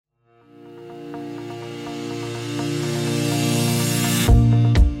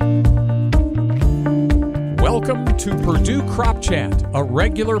to Purdue Crop Chat, a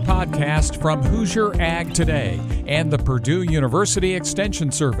regular podcast from Hoosier Ag Today and the Purdue University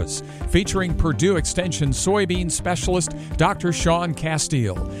Extension Service, featuring Purdue Extension soybean specialist Dr. Sean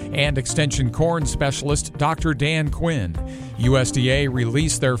Castile and Extension corn specialist Dr. Dan Quinn. USDA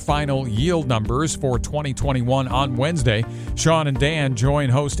released their final yield numbers for 2021 on Wednesday. Sean and Dan join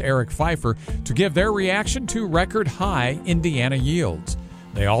host Eric Pfeiffer to give their reaction to record-high Indiana yields.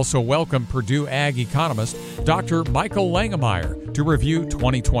 They also welcome Purdue Ag economist Dr. Michael Langemeier to review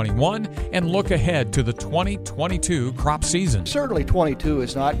 2021 and look ahead to the 2022 crop season. Certainly 22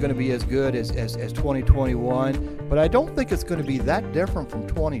 is not going to be as good as 2021, but I don't think it's going to be that different from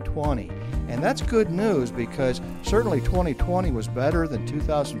 2020. And that's good news because certainly 2020 was better than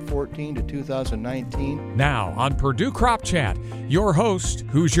 2014 to 2019. Now on Purdue Crop Chat, your host,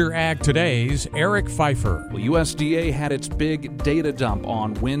 Hoosier Ag Today's Eric Pfeiffer. Well, USDA had its big data dump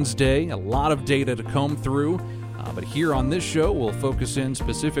on Wednesday, a lot of data to comb through. But here on this show, we'll focus in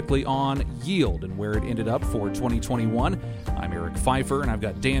specifically on yield and where it ended up for 2021. I'm Eric Pfeiffer, and I've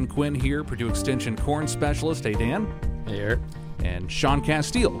got Dan Quinn here, Purdue Extension corn specialist. Hey, Dan. Hey, Eric. And Sean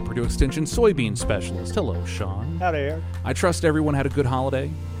Castile, Purdue Extension soybean specialist. Hello, Sean. Howdy, Eric. I trust everyone had a good holiday.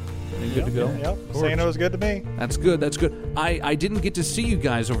 Good to go? Yep. Santa was good to me. That's good. That's good. I didn't get to see you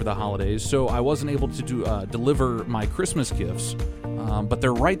guys over the holidays, so I wasn't able to deliver my Christmas gifts. But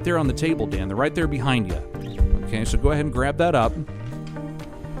they're right there on the table, Dan. They're right there behind you. Okay, so go ahead and grab that up.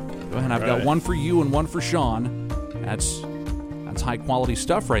 Go ahead. I've got one for you and one for Sean. That's high quality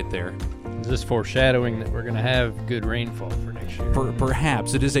stuff right there. Is this foreshadowing that we're going to have good rainfall for next year?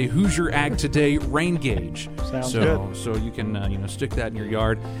 Perhaps. It is a Hoosier Ag Today rain gauge. Sounds good. So you can stick that in your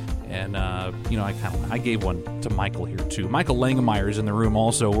yard. And I gave one to Michael here too. Michael Langemeier is in the room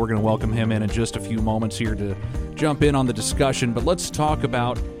also. We're going to welcome him in just a few moments here to jump in on the discussion. But let's talk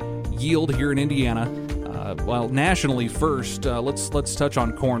about yield here in Indiana. Nationally first, let's touch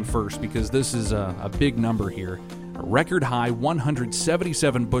on corn first because this is a big number here. A record high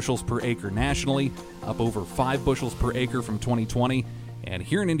 177 bushels per acre nationally, up over 5 bushels per acre from 2020. And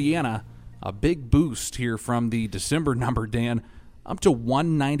here in Indiana, a big boost here from the December number, Dan, up to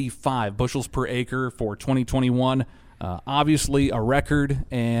 195 bushels per acre for 2021. Obviously a record,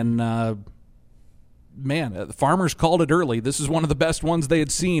 and the farmers called it early. This is one of the best ones they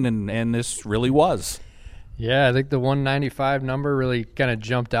had seen, and this really was. Yeah, I think the 195 number really kind of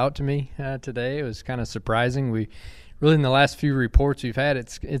jumped out to me today. It was kind of surprising. We really, in the last few reports we've had,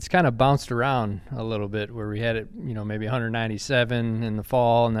 it's kind of bounced around a little bit, where we had it, maybe 197 in the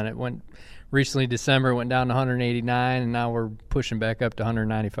fall, and then it went recently December went down to 189, and now we're pushing back up to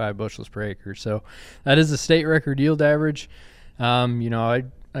 195 bushels per acre. So that is the state record yield average.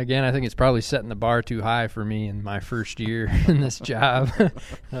 I think it's probably setting the bar too high for me in my first year in this job.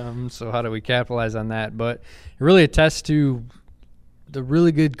 So how do we capitalize on that? But it really attests to the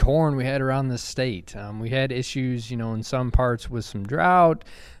really good corn we had around the state. We had issues, in some parts with some drought,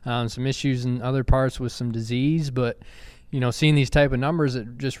 some issues in other parts with some disease. But, seeing these type of numbers,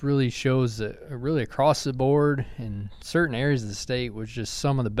 it just really shows that really across the board in certain areas of the state was just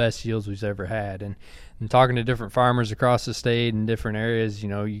some of the best yields we've ever had. And talking to different farmers across the state in different areas,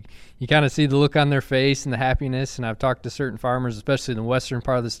 you kind of see the look on their face and the happiness. And I've talked to certain farmers, especially in the western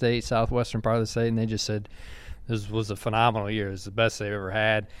part of the state, southwestern part of the state, and they just said this was a phenomenal year. It was the best they've ever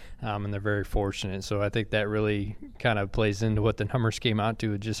had, and they're very fortunate. So I think that really kind of plays into what the numbers came out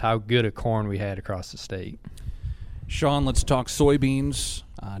to, just how good a corn we had across the state. Sean, let's talk soybeans.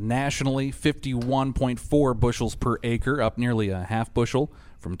 Nationally, 51.4 bushels per acre, up nearly a half bushel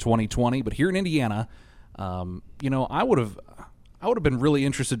from 2020. But here in Indiana, I would have been really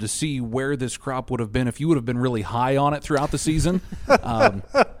interested to see where this crop would have been if you would have been really high on it throughout the season.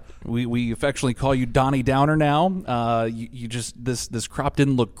 We affectionately call you Donnie Downer now. You just this crop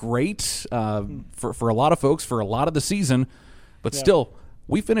didn't look great for a lot of folks for a lot of the season, but still,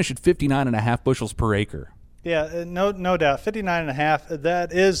 we finished at 59.5 bushels per acre. Yeah, no doubt. 59.5,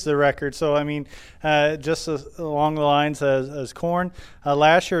 that is the record. So, just along the lines as corn,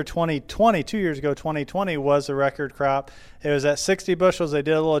 last year, 2020, 2 years ago, 2020 was a record crop. It was at 60 bushels. They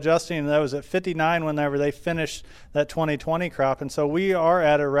did a little adjusting, and that was at 59 whenever they finished that 2020 crop. And so we are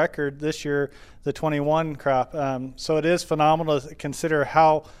at a record this year, the 21 crop. So it is phenomenal to consider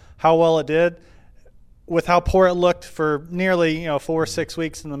how well it did, with how poor it looked for nearly 4 or 6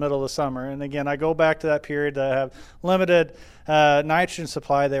 weeks in the middle of the summer. And again, I go back to that period that have limited nitrogen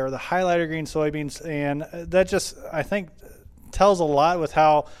supply. They were the highlighter green soybeans, and that just, I think, tells a lot with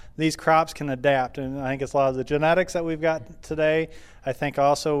how these crops can adapt. And I think it's a lot of the genetics that we've got today, I think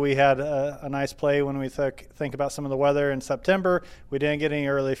also we had a nice play when we think about some of the weather in September. We didn't get any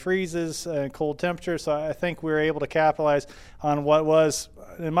early freezes and cold temperatures, so I think we were able to capitalize on what was,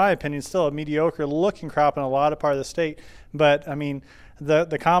 in my opinion, still a mediocre looking crop in a lot of part of the state. But I mean,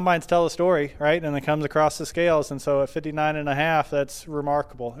 the combines tell a story, right? And it comes across the scales. And so at 59.5, that's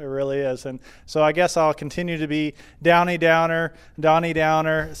remarkable. It really is. And so I guess I'll continue to be Donnie Downer,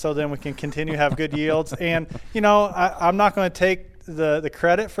 so then we can continue to have good yields. And, you know, I'm not going to take the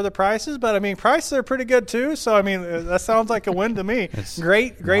credit for the prices, but I mean, prices are pretty good too. So, I mean, that sounds like a win to me.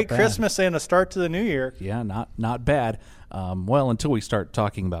 Great Christmas and a start to the new year. Yeah, not bad. Well, until we start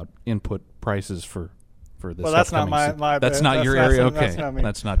talking about input prices for this. Well, that's not my that's not your area. Okay,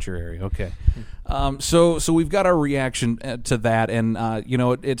 that's not your area. Okay. So we've got our reaction to that, and you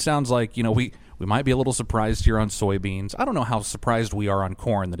know, it sounds like, you know, we might be a little surprised here on soybeans. I don't know how surprised we are on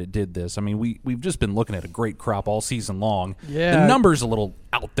corn that it did this. I mean, we've just been looking at a great crop all season long. Yeah, the number's a little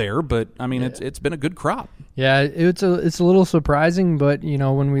out there, but I mean, it's been a good crop. Yeah, it's a little surprising, but you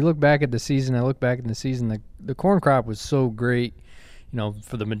know, when we look back at the season, the corn crop was so great, you know,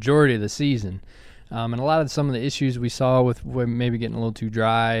 for the majority of the season. And a lot of some of the issues we saw with maybe getting a little too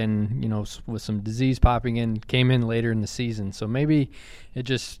dry and, you know, with some disease popping in, came in later in the season. So maybe it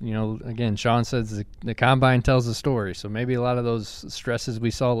just, you know, again, Sean says the combine tells the story. So maybe a lot of those stresses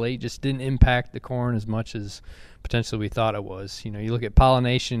we saw late just didn't impact the corn as much as potentially we thought it was. You know, you look at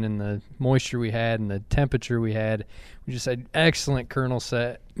pollination and the moisture we had and the temperature we had. We just had excellent kernel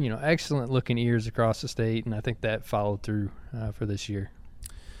set, you know, excellent looking ears across the state. And I think that followed through for this year.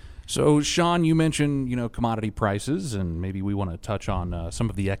 So, Sean, you mentioned, you know, commodity prices, and maybe we want to touch on some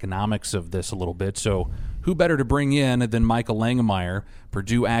of the economics of this a little bit. So, who better to bring in than Michael Langemeier,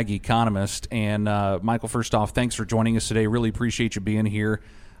 Purdue Ag economist? And Michael, first off, thanks for joining us today. Really appreciate you being here.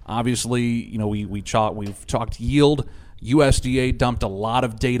 Obviously, you know, we've talked yield. USDA dumped a lot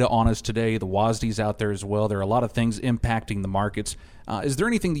of data on us today. The WASDE's out there as well. There are a lot of things impacting the markets. Is there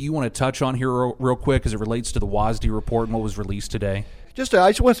anything that you want to touch on here real quick as it relates to the WASDE report and what was released today?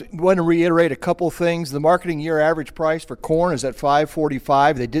 I just want to reiterate a couple things. The marketing year average price for corn is at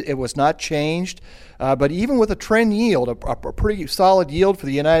 $5.45. It was not changed, but even with a trend yield, a pretty solid yield for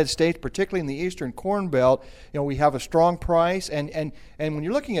the United States, particularly in the Eastern Corn Belt, you know, we have a strong price. And when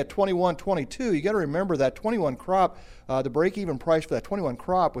you're looking at 21-22, you got to remember that 21 crop, the break-even price for that 21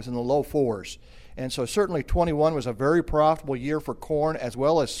 crop was in the low fours. And so certainly 21 was a very profitable year for corn as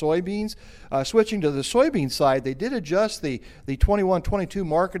well as soybeans. Switching to the soybean side, they did adjust the 21-22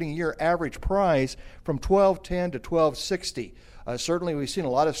 marketing year average price from $12.10 to $12.60. Certainly we've seen a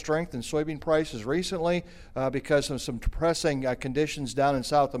lot of strength in soybean prices recently because of some depressing conditions down in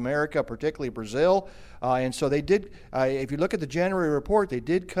South America, particularly Brazil. And so they did, if you look at the January report, they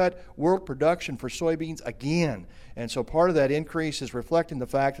did cut world production for soybeans again. And so part of that increase is reflecting the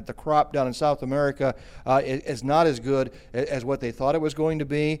fact that the crop down in South America is not as good as what they thought it was going to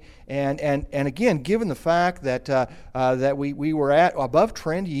be. And again, given the fact that we were at above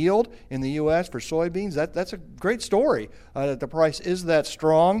trend yield in the U.S. for soybeans, that's a great story. That the price is that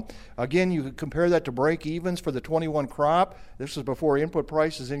strong. Again, you could compare that to break-evens for the 21 crop. This was before input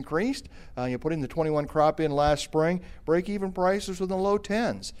prices increased. You put in the 21 crop in last spring, break-even prices were in the low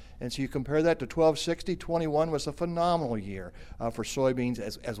 10s. And so you compare that to 1260, 21 was a phenomenal year for soybeans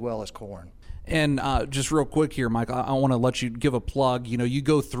as well as corn. And just real quick here, Mike, I want to let you give a plug. You know, you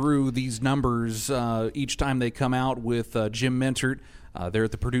go through these numbers each time they come out with Jim Mentert. They're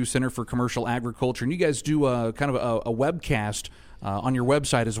at the Purdue Center for Commercial Agriculture, and you guys do kind of a webcast on your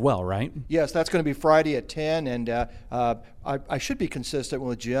website as well, right? Yes, that's going to be Friday at 10, and I should be consistent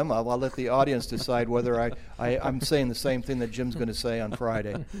with Jim. I'll let the audience decide whether I'm saying the same thing that Jim's going to say on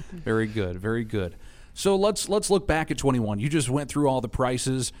Friday. Very good, very good. So let's look back at 21. You just went through all the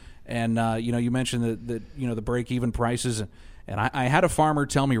prices, and you know, you mentioned that you know, the break-even prices, and I had a farmer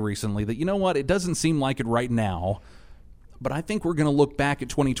tell me recently that, you know what, it doesn't seem like it right now, but I think we're going to look back at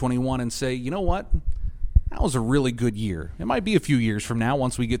 2021 and say, you know what, that was a really good year. It might be a few years from now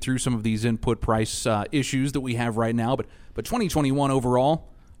once we get through some of these input price issues that we have right now, but 2021 overall,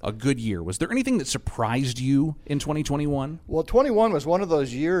 a good year. Was there anything that surprised you in 2021? Well, 21 was one of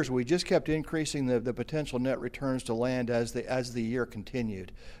those years we just kept increasing the potential net returns to land as the year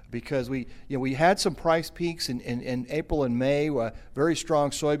continued, because we had some price peaks in April and May, very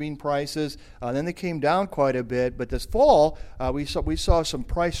strong soybean prices. Then they came down quite a bit, but this fall we saw some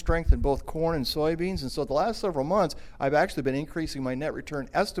price strength in both corn and soybeans, and so the last several months I've actually been increasing my net return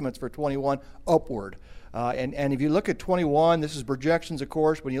estimates for 21 upward. And if you look at 21, this is projections, of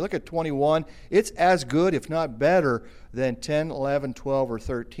course. When you look at 21, it's as good, if not better, than 10, 11, 12, or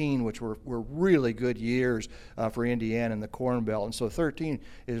 13, which were really good years for Indiana and the Corn Belt. And so 13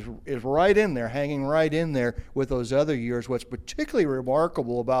 is right in there, hanging right in there with those other years. What's particularly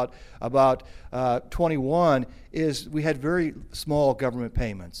remarkable about 21 is we had very small government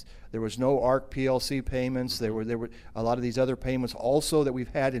payments. There was no ARC PLC payments. There were a lot of these other payments also that we've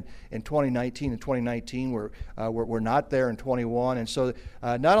had in 2019 and 2019 were not there in 21. And so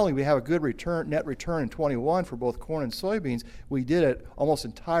not only we have a good net return in 21 for both corn and soybeans, we did it almost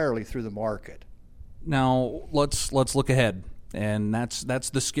entirely through the market. Now let's look ahead, and that's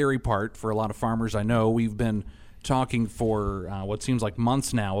the scary part for a lot of farmers. I know we've been talking for what seems like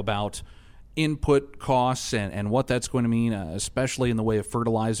months now about input costs and what that's going to mean, especially in the way of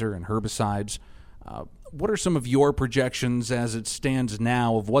fertilizer and herbicides. What are some of your projections as it stands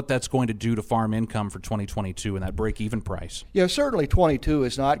now of what that's going to do to farm income for 2022 and that break-even price? Yeah, certainly 22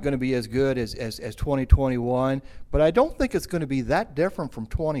 is not going to be as good as 2021, but I don't think it's going to be that different from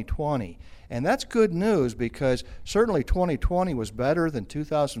 2020. And that's good news because certainly 2020 was better than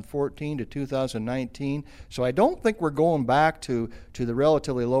 2014 to 2019. So I don't think we're going back to the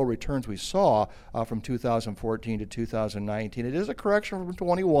relatively low returns we saw from 2014 to 2019. It is a correction from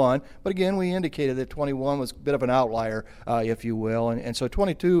 21, but again, we indicated that 21 was a bit of an outlier, if you will. And so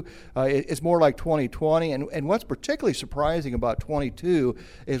 22 is more like 2020. And what's particularly surprising about 22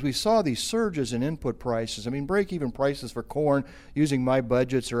 is we saw these surges in input prices. I mean, break-even prices for corn using my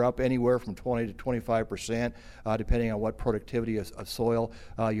budgets are up anywhere from 20 to 25%, depending on what productivity of soil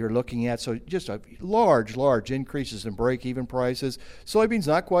you're looking at. So just a large increases in break-even prices. Soybeans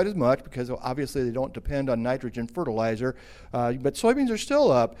not quite as much because obviously they don't depend on nitrogen fertilizer, but soybeans are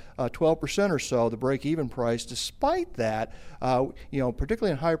still up 12% or so, the break-even price. Despite that,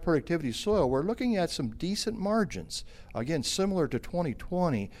 particularly in high productivity soil, we're looking at some decent margins. Again, similar to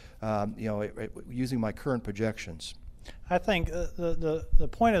 2020, using my current projections. I think the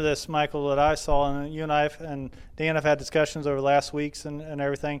point of this, Michael, that I saw, and you and I and Dan have had discussions over the last weeks and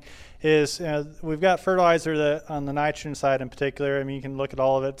everything, is we've got fertilizer that on the nitrogen side in particular. I mean, you can look at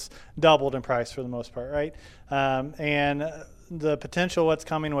all of it's doubled in price for the most part, right? And the potential what's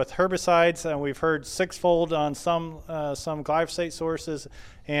coming with herbicides, and we've heard sixfold on some glyphosate sources,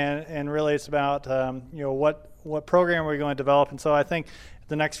 and really it's about what program we're going to develop. And so I think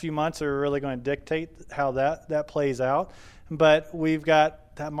the next few months are really going to dictate how that plays out. But we've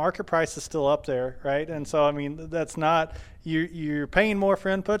got that market price is still up there, right? And so, I mean, that's not, you're paying more for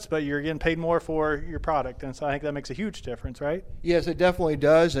inputs, but you're getting paid more for your product. And so I think that makes a huge difference, right? Yes, it definitely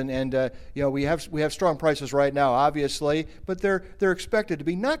does. And we have strong prices right now, obviously, but they're expected to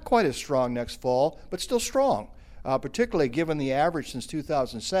be not quite as strong next fall, but still strong. Particularly given the average since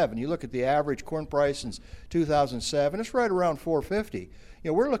 2007. You look at the average corn price since 2007, it's right around $4.50.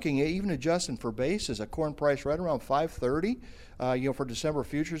 We're looking at, even adjusting for basis, a corn price right around $5.30. For December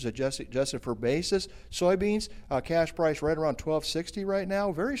futures adjusted for basis. Soybeans, cash price right around $12.60 right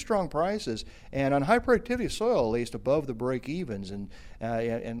now. Very strong prices, and on high productivity soil, at least above the break evens, and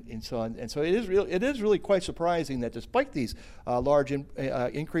so on. And so it is really quite surprising that despite these large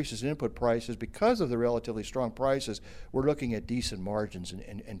increases in input prices, because of the relatively strong prices, we're looking at decent margins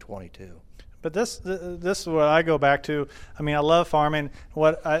in 22. But this is what I go back to. I mean, I love farming.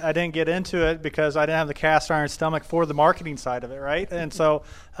 What I didn't get into it because I didn't have the cast iron stomach for the marketing side of it, right? And so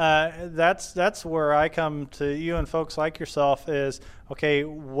that's where I come to you and folks like yourself is, okay,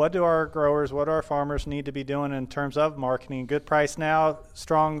 what do our growers, what do our farmers need to be doing in terms of marketing? Good price now,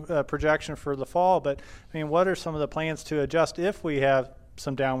 strong projection for the fall. But, I mean, what are some of the plans to adjust if we have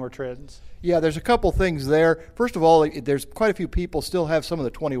some downward trends? Yeah, there's a couple things there. First of all, there's quite a few people still have some of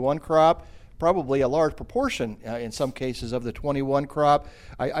the 21 crop. Probably a large proportion in some cases of the 21 crop.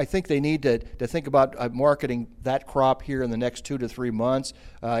 I think they need to think about marketing that crop here in the next 2 to 3 months.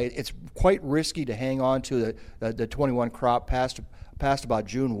 It's quite risky to hang on to the 21 crop past about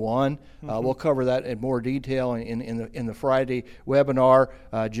June 1. We'll cover that in more detail in the Friday webinar.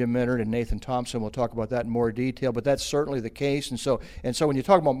 Jim Minard and Nathan Thompson will talk about that in more detail, but that's certainly the case. And so when you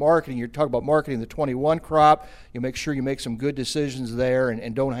talk about marketing, you're talking about marketing the 21 crop. You make sure you make some good decisions there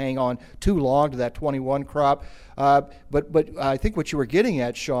and don't hang on too long to that 21 crop. But I think what you were getting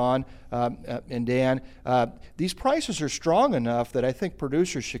at, Sean and Dan, these prices are strong enough that I think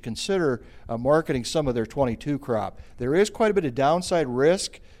producers should consider marketing some of their 22 crop. There is quite a bit of downside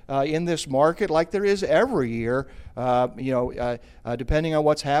risk in this market, like there is every year, depending on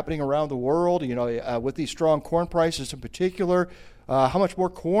what's happening around the world. With these strong corn prices in particular, How much more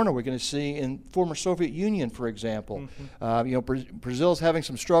corn are we going to see in former Soviet Union, for example? Brazil's having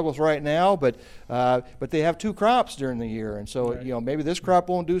some struggles right now, but they have 2 crops during the year, and so maybe this crop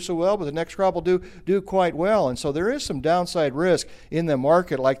won't do so well, but the next crop will do quite well. And so there is some downside risk in the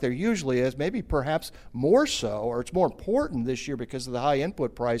market, like there usually is, maybe perhaps more so, or it's more important this year because of the high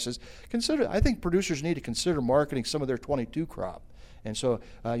input prices. I think producers need to consider marketing some of their 22 crop. And so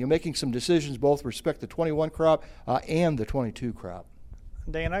you're making some decisions both with respect to the 21 crop and the 22 crop.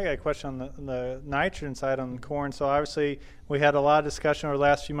 Dan, I got a question on the nitrogen side on corn. So obviously we had a lot of discussion over the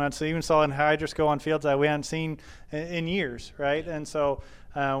last few months. So even saw anhydrous go on fields that we hadn't seen in years, right? And so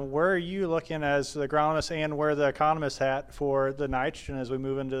where are you looking as the agronomist and where the economist at for the nitrogen as we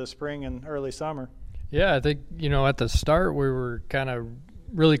move into the spring and early summer? Yeah, I think, at the start we were kind of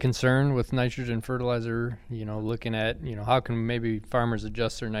really concerned with nitrogen fertilizer, looking at, how can maybe farmers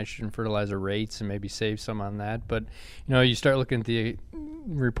adjust their nitrogen fertilizer rates and maybe save some on that. But, you start looking at the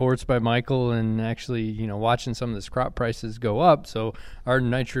reports by Michael and actually, watching some of this crop prices go up. So our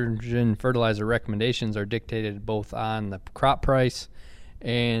nitrogen fertilizer recommendations are dictated both on the crop price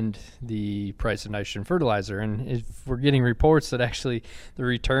and the price of nitrogen fertilizer. And if we're getting reports that actually the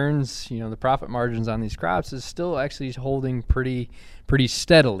returns, the profit margins on these crops is still actually holding pretty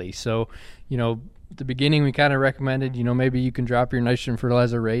steadily. So, at the beginning we kind of recommended, maybe you can drop your nitrogen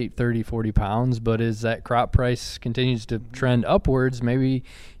fertilizer rate 30, 40 pounds, but as that crop price continues to trend upwards, maybe,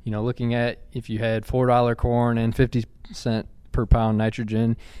 looking at if you had $4 corn and 50 cent per pound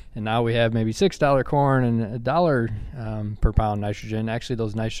nitrogen, and now we have maybe $6 corn and $1 per pound nitrogen. Actually,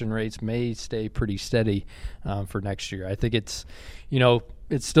 those nitrogen rates may stay pretty steady for next year. I think it's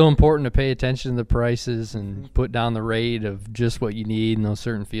still important to pay attention to the prices and put down the rate of just what you need in those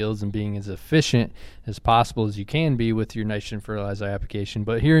certain fields and being as efficient as possible as you can be with your nitrogen fertilizer application.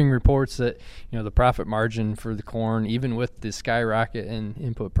 But hearing reports that, the profit margin for the corn, even with the skyrocket in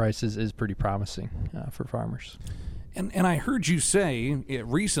input prices, is pretty promising for farmers. And I heard you say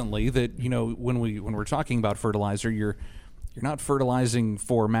recently that, when we're talking about fertilizer, you're not fertilizing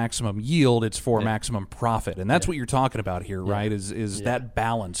for maximum yield, it's for maximum profit. And that's what you're talking about here, right? Is that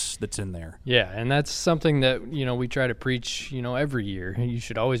balance that's in there. Yeah, and that's something that, we try to preach, every year. You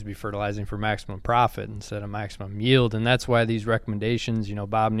should always be fertilizing for maximum profit instead of maximum yield. And that's why these recommendations,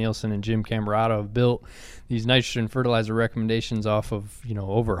 Bob Nielsen and Jim Camerato have built these nitrogen fertilizer recommendations off of,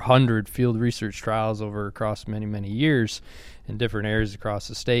 over 100 field research trials across many, many years in different areas across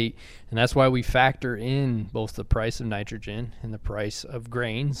the state. And that's why we factor in both the price of nitrogen and the price of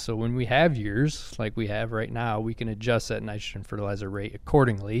grain. So when we have years like we have right now, we can adjust that nitrogen fertilizer rate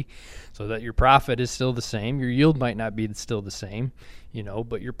accordingly so that your profit is still the same. Your yield might not be still the same,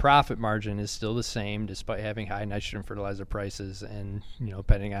 but your profit margin is still the same despite having high nitrogen fertilizer prices and,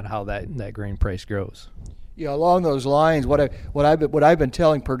 depending on how that grain price grows. Along those lines, what I've been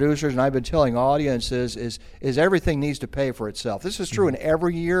telling producers and I've been telling audiences is everything needs to pay for itself. This is true in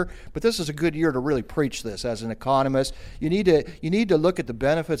every year, but this is a good year to really preach this as an economist. You need to look at the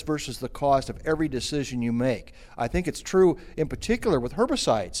benefits versus the cost of every decision you make. I think it's true in particular with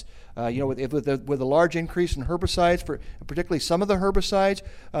herbicides. With a large increase in herbicides, particularly some of the herbicides,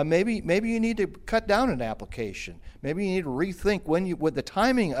 maybe you need to cut down an application. Maybe you need to rethink with the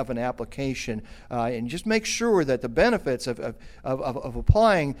timing of an application, and just make sure that the benefits of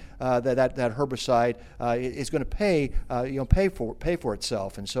applying that herbicide is going to pay for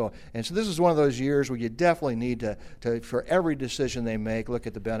itself. And so this is one of those years where you definitely need to for every decision they make, look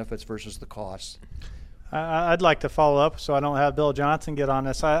at the benefits versus the costs. I'd like to follow up so I don't have Bill Johnson get on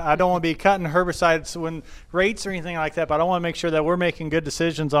this. I don't want to be cutting herbicides when rates or anything like that, but I want to make sure that we're making good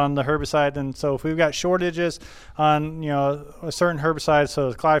decisions on the herbicide. And so if we've got shortages on a certain herbicide,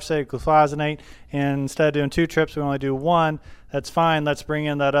 so glyphosate, glufosinate, and instead of doing 2 trips, we only do 1, that's fine. Let's bring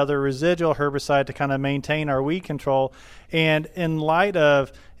in that other residual herbicide to kind of maintain our weed control. And in light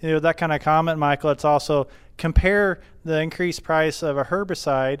of that kind of comment, Michael, let's also compare the increased price of a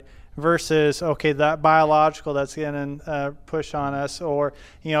herbicide versus, that biological that's getting pushed on us, or,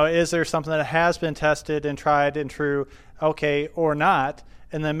 is there something that has been tested and tried and true, or not,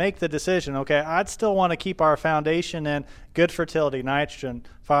 and then make the decision, I'd still want to keep our foundation in good fertility, nitrogen,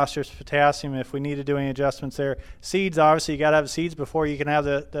 phosphorus, potassium, if we need to do any adjustments there. Seeds, obviously, you got to have seeds before you can have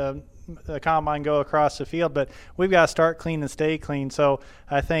the combine go across the field, but we've got to start clean and stay clean. So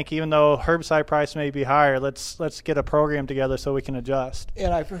I think even though herbicide price may be higher, let's get a program together so we can adjust.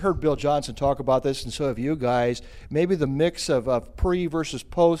 And I've heard Bill Johnson talk about this, and so have you guys. Maybe the mix of pre versus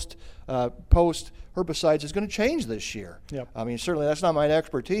post post herbicides is going to change this year. Yep. I mean, certainly that's not my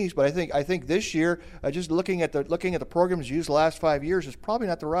expertise, but I think this year, just looking at the programs used the last 5 years is probably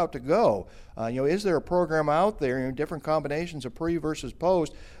not the route to go. Is there a program out there in different combinations of pre versus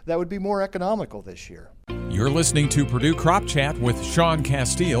post that would be more economical this year? You're listening to Purdue Crop Chat with Sean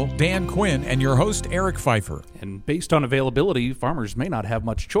Castile, Dan Quinn, and your host, Eric Pfeiffer. And based on availability, farmers may not have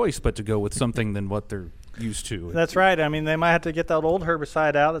much choice but to go with something than what they're used to. That's right. I mean, they might have to get that old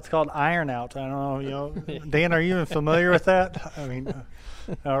herbicide out. It's called Iron Out. I don't know. Dan, are you even familiar with that? I mean,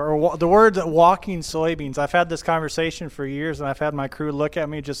 or the words walking soybeans. I've had this conversation for years, and I've had my crew look at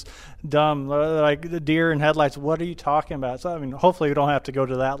me just dumb, like the deer in headlights. What are you talking about? So, I mean, hopefully we don't have to go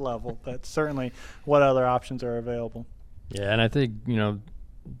to that level, but certainly what other options are available. Yeah, and I think,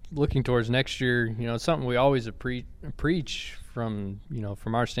 looking towards next year, it's something we always preach from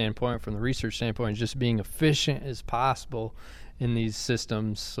our standpoint, from the research standpoint, is just being efficient as possible in these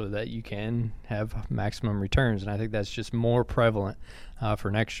systems so that you can have maximum returns. And I think that's just more prevalent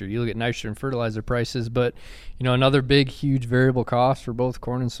for next year. You look at nitrogen fertilizer prices, but another big, huge variable cost for both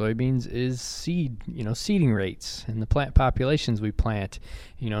corn and soybeans is seeding rates and the plant populations we plant.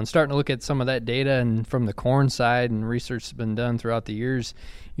 And starting to look at some of that data, and from the corn side, and research has been done throughout the years,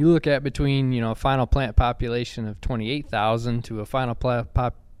 you look at between a final plant population of 28,000 to a final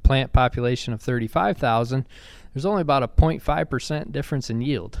plant population of 35,000. There's only about a 0.5% difference in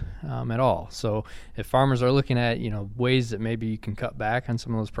yield at all. So if farmers are looking at, ways that maybe you can cut back on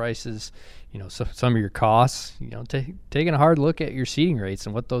some of those prices, some of your costs, taking a hard look at your seeding rates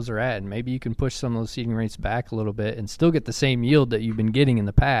and what those are at, and maybe you can push some of those seeding rates back a little bit and still get the same yield that you've been getting in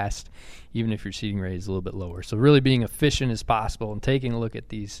the past, even if your seeding rate is a little bit lower. So really being efficient as possible and taking a look at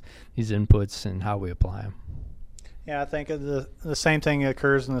these inputs and how we apply them. Yeah, I think the same thing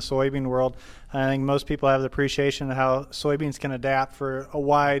occurs in the soybean world. I think most people have the appreciation of how soybeans can adapt for a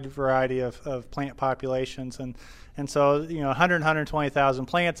wide variety of plant populations. And so, 100, 120,000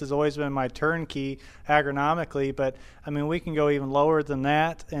 plants has always been my turnkey agronomically, but, I mean, we can go even lower than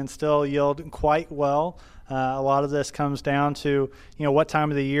that and still yield quite well. A lot of this comes down to, what time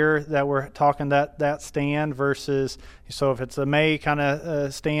of the year that we're talking that stand versus, so if it's a May kind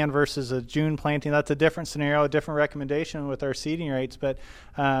of stand versus a June planting, that's a different scenario, a different recommendation with our seeding rates, but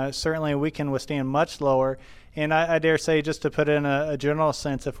certainly we can withstand much lower. And I dare say, just to put in a general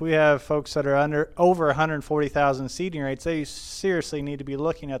sense, if we have folks that are over 140,000 seeding rates, they seriously need to be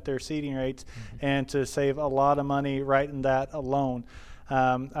looking at their seeding rates and to save a lot of money right in that alone.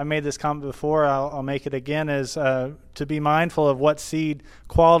 I made this comment before, I'll make it again, is to be mindful of what seed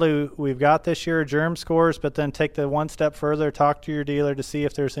quality we've got this year, germ scores, but then take the one step further, talk to your dealer to see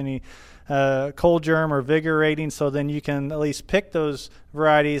if there's any cold germ or vigor ratings, so then you can at least pick those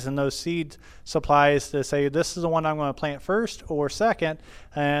varieties and those seed supplies to say, this is the one I'm going to plant first or second,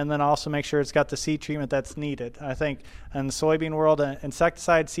 and then also make sure it's got the seed treatment that's needed. I think in the soybean world,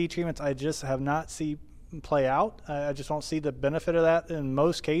 insecticide seed treatments, I just have not seen play out. I just don't see the benefit of that in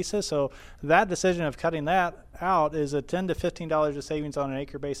most cases. So that decision of cutting that out is a $10 to $15 of savings on an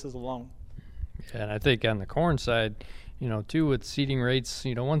acre basis alone. Yeah, and I think on the corn side, too, with seeding rates,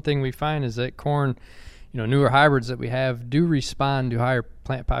 one thing we find is that corn, newer hybrids that we have do respond to higher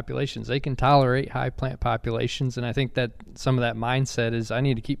plant populations. They can tolerate high plant populations, and I think that some of that mindset is I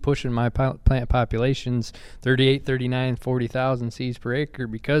need to keep pushing my plant populations 38, 39, 40,000 seeds per acre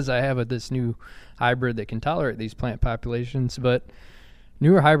because I have this new hybrid that can tolerate these plant populations. But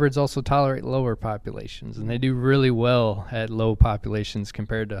newer hybrids also tolerate lower populations, and they do really well at low populations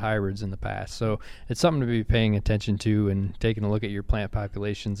compared to hybrids in the past. So it's something to be paying attention to and taking a look at your plant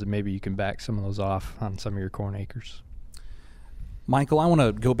populations, and maybe you can back some of those off on some of your corn acres. Michael, I want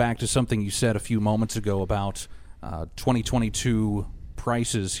to go back to something you said a few moments ago about 2022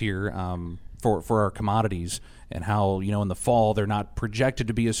 prices here for our commodities, and how, in the fall they're not projected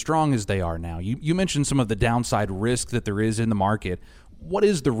to be as strong as they are now. You mentioned some of the downside risk that there is in the market. What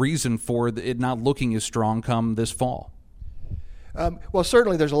is the reason for it not looking as strong come this fall? Well,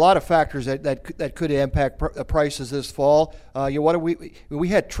 certainly there's a lot of factors that could impact prices this fall. We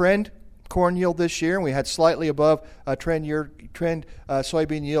had trend corn yield this year, and we had slightly above trend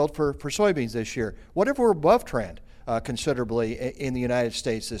soybean yield for soybeans this year. What if we're above trend considerably in the United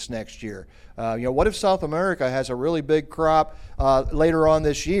States this next year? What if South America has a really big crop later on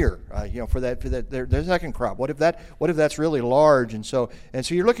this year? For their second crop. What if that's really large? And so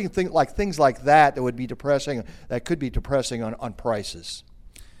you're looking at things like that would be depressing. That could be depressing on prices.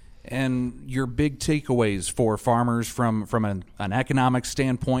 And your big takeaways for farmers from an economic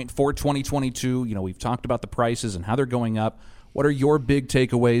standpoint for 2022, we've talked about the prices and how they're going up. What are your big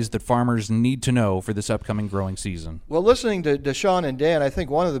takeaways that farmers need to know for this upcoming growing season? Well, listening to Sean and Dan, I think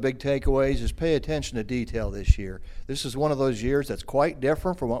one of the big takeaways is pay attention to detail this year. This is one of those years that's quite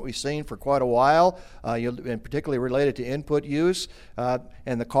different from what we've seen for quite a while, and particularly related to input use.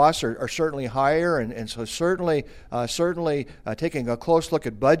 And the costs are certainly higher, and so certainly taking a close look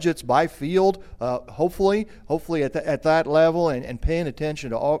at budgets by field, hopefully at that level, and paying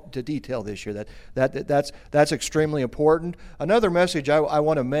attention to detail this year. That's extremely important. Another message I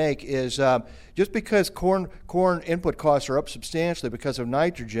want to make is just because corn input costs are up substantially because of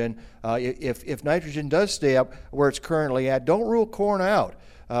nitrogen, if nitrogen does stay up where it's currently at, don't rule corn out.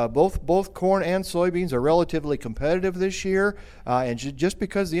 Both corn and soybeans are relatively competitive this year, and just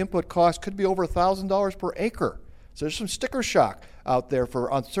because the input cost could be over $1,000 per acre. So there's some sticker shock out there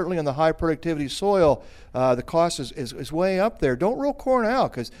certainly on the high productivity soil. The cost is way up there. Don't rule corn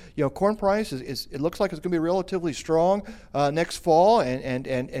out, because corn price it looks like it's going to be relatively strong next fall, and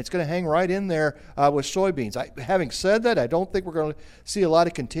it's going to hang right in there with soybeans. Having said that, I don't think we're going to see a lot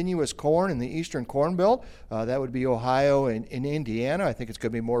of continuous corn in the eastern corn belt. That would be Ohio and Indiana. I think it's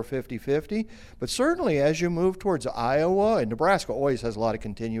going to be more 50-50. But certainly as you move towards Iowa, and Nebraska always has a lot of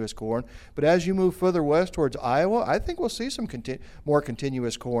continuous corn, but as you move further west towards Iowa, I think we'll see some more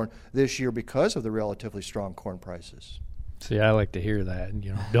continuous corn this year because of the relatively strong corn prices. See, I like to hear that.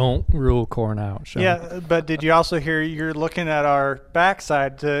 Don't rule corn out, Sean. Yeah, but did you also hear you're looking at our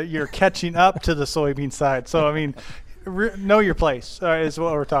backside? You're catching up to the soybean side. So, I mean, know your place is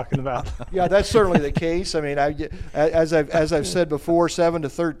what we're talking about. Yeah, that's certainly the case. I mean, as I've said before,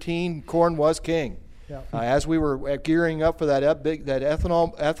 7-13, corn was king. Yeah. As we were gearing up for that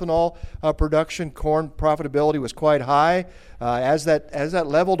ethanol production, corn profitability was quite high. As that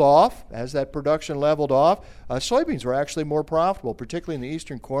leveled off, as that production leveled off, soybeans were actually more profitable, particularly in the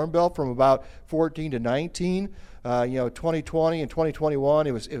eastern corn belt from about 14 to 19. 2020 and 2021,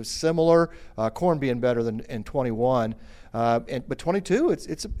 it was similar. Corn being better than in 21, but 22,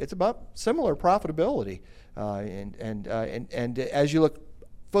 it's about similar profitability. And as you look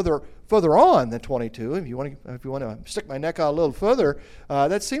further on than 22, if you want to stick my neck out a little further,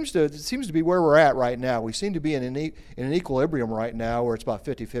 that seems to be where we're at right now. We seem to be in an equilibrium right now, where it's about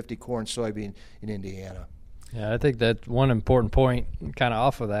 50-50 corn soybean in Indiana. Yeah, I think that one important point kind of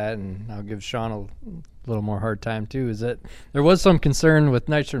off of that, and I'll give Sean a little more hard time too, is that there was some concern with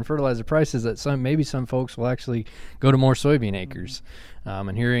nitrogen fertilizer prices that maybe some folks will actually go to more soybean acres,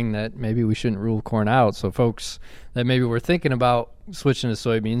 and hearing that maybe we shouldn't rule corn out. So folks that maybe were thinking about switching to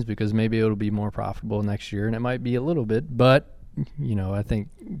soybeans because maybe it'll be more profitable next year, and it might be a little bit, but I think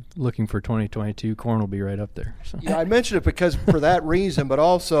looking for 2022, corn will be right up there. So. Yeah, I mentioned it because for that reason, but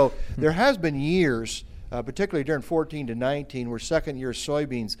also there has been years, particularly during 14 to 19, where second-year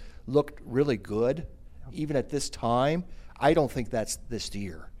soybeans looked really good, even at this time. I don't think that's this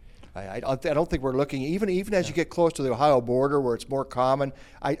year. I don't think we're looking, even as you get close to the Ohio border where it's more common,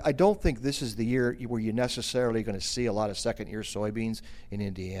 I don't think this is the year where you're necessarily going to see a lot of second-year soybeans in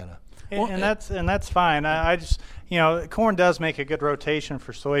Indiana. And that's fine. I just, corn does make a good rotation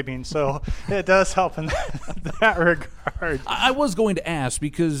for soybeans, so it does help in that regard. I was going to ask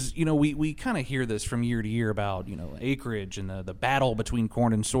because, we kind of hear this from year to year about, acreage and the battle between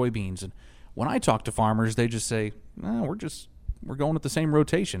corn and soybeans. And when I talk to farmers, they just say, no, we're going with the same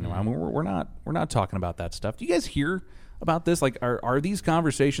rotation. I mean, we're not talking about that stuff. Do you guys hear about this? Like, are these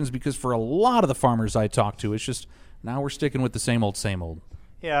conversations? Because for a lot of the farmers I talk to, it's just now we're sticking with the same old, same old.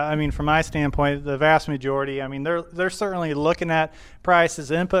 Yeah, I mean, from my standpoint, the vast majority, I mean, they're certainly looking at prices,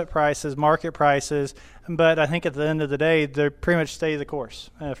 input prices, market prices, but I think at the end of the day, they pretty much stay the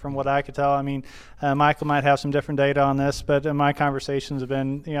course, from what I could tell. I mean, Michael might have some different data on this, but my conversations have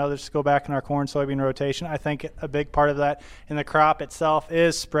been, let's go back in our corn-soybean rotation. I think a big part of that in the crop itself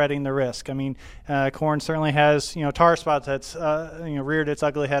is spreading the risk. I mean, corn certainly has, tar spot that's, reared its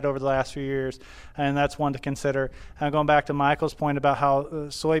ugly head over the last few years, and that's one to consider. Going back to Michael's point about how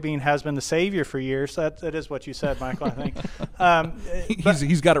soybean has been the savior for years, that is what you said, Michael, I think.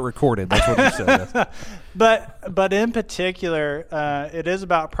 He's got it recorded. That's what he said. But in particular, it is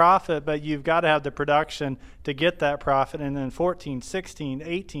about profit, but you've got to have the production to get that profit. And then 14, 16,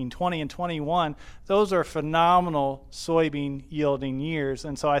 18, 20, and 21, those are phenomenal soybean yielding years.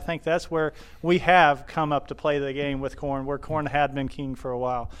 And so I think that's where we have come up to play the game with corn, where corn had been king for a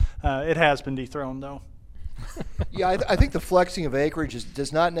while. It has been dethroned, though. Yeah, I think the flexing of acreage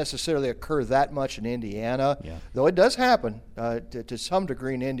does not necessarily occur that much in Indiana, though it does happen to some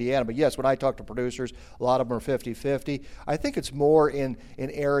degree in Indiana. But yes, when I talk to producers, a lot of them are 50-50. I think it's more in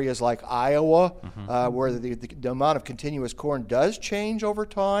areas like Iowa, where the amount of continuous corn does change over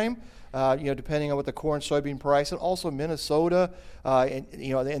time. depending on what the corn soybean price, and also Minnesota, and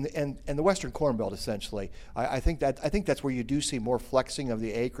the Western Corn Belt essentially. I think that's where you do see more flexing of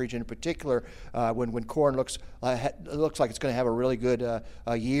the acreage, in particular when corn looks like it's going to have a really good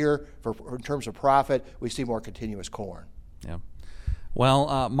year in terms of profit. We see more continuous corn. Yeah.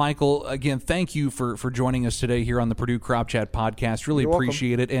 Well, Michael, again, thank you for joining us today here on the Purdue Crop Chat podcast. Really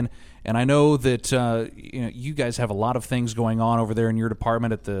appreciate it. And I know that you guys have a lot of things going on over there in your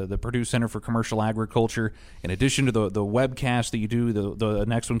department at the Purdue Center for Commercial Agriculture. In addition to the webcast that you do, the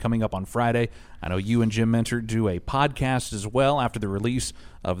next one coming up on Friday, I know you and Jim Mentor do a podcast as well after the release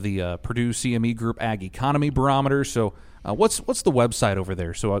of the Purdue CME Group Ag Economy Barometer. So what's the website over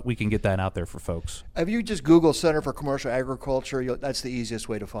there so we can get that out there for folks? If you just Google Center for Commercial Agriculture, that's the easiest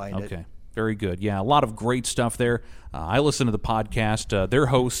way to find it. Okay, very good. Yeah, a lot of great stuff there. I listen to the podcast. Their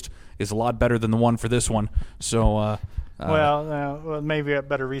host is a lot better than the one for this one. So, well, maybe a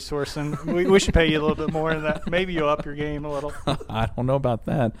better resource, and we should pay you a little bit more than that. Maybe you'll up your game a little. I don't know about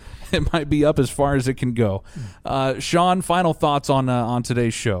that. It might be up as far as it can go. Sean, final thoughts on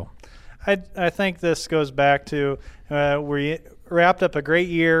today's show? I think this goes back to we wrapped up a great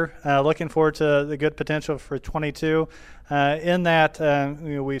year. Looking forward to the good potential for 22. In that,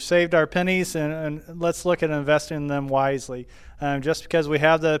 we've saved our pennies, and let's look at investing them wisely. Just because we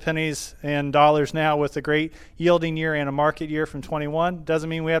have the pennies and dollars now with a great yielding year and a market year from 21 doesn't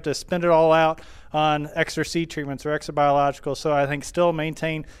mean we have to spend it all out on extra seed treatments or extra biologicals. So I think still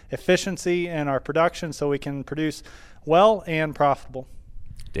maintain efficiency in our production so we can produce well and profitable.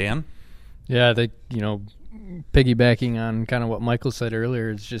 Dan? Yeah, I think, piggybacking on kind of what Michael said earlier,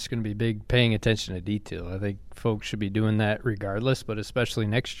 it's just going to be big paying attention to detail. I think folks should be doing that regardless, but especially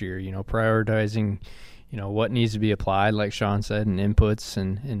next year, prioritizing, what needs to be applied, like Sean said, and inputs,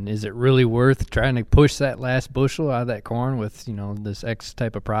 and is it really worth trying to push that last bushel out of that corn with, this X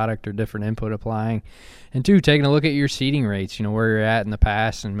type of product or different input applying. And two, taking a look at your seeding rates, where you're at in the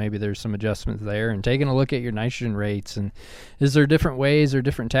past, and maybe there's some adjustments there, and taking a look at your nitrogen rates, and is there different ways or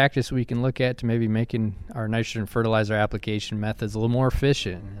different tactics we can look at to maybe making our nitrogen fertilizer application methods a little more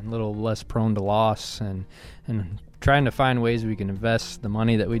efficient and a little less prone to loss, and trying to find ways we can invest the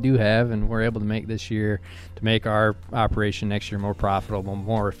money that we do have and we're able to make this year to make our operation next year more profitable,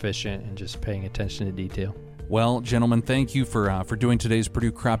 more efficient, and just paying attention to detail. Well, gentlemen, thank you for doing today's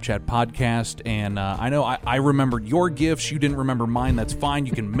Purdue Crop Chat podcast. And I know I remembered your gifts. You didn't remember mine. That's fine.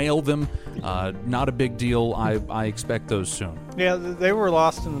 You can mail them. Not a big deal. I expect those soon. Yeah, they were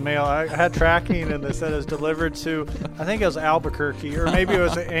lost in the mail. I had tracking, and they said it was delivered to, I think it was Albuquerque, or maybe it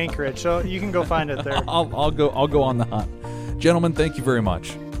was Anchorage. So you can go find it there. I'll go on the hunt. Gentlemen, thank you very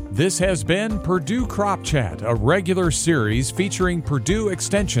much. This has been Purdue Crop Chat, a regular series featuring Purdue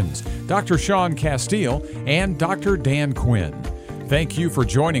Extension's Dr. Sean Castile and Dr. Dan Quinn. Thank you for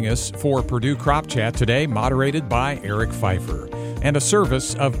joining us for Purdue Crop Chat today, moderated by Eric Pfeiffer, and a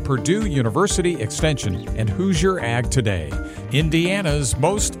service of Purdue University Extension and Hoosier Ag Today, Indiana's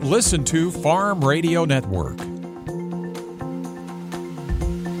most listened to farm radio network.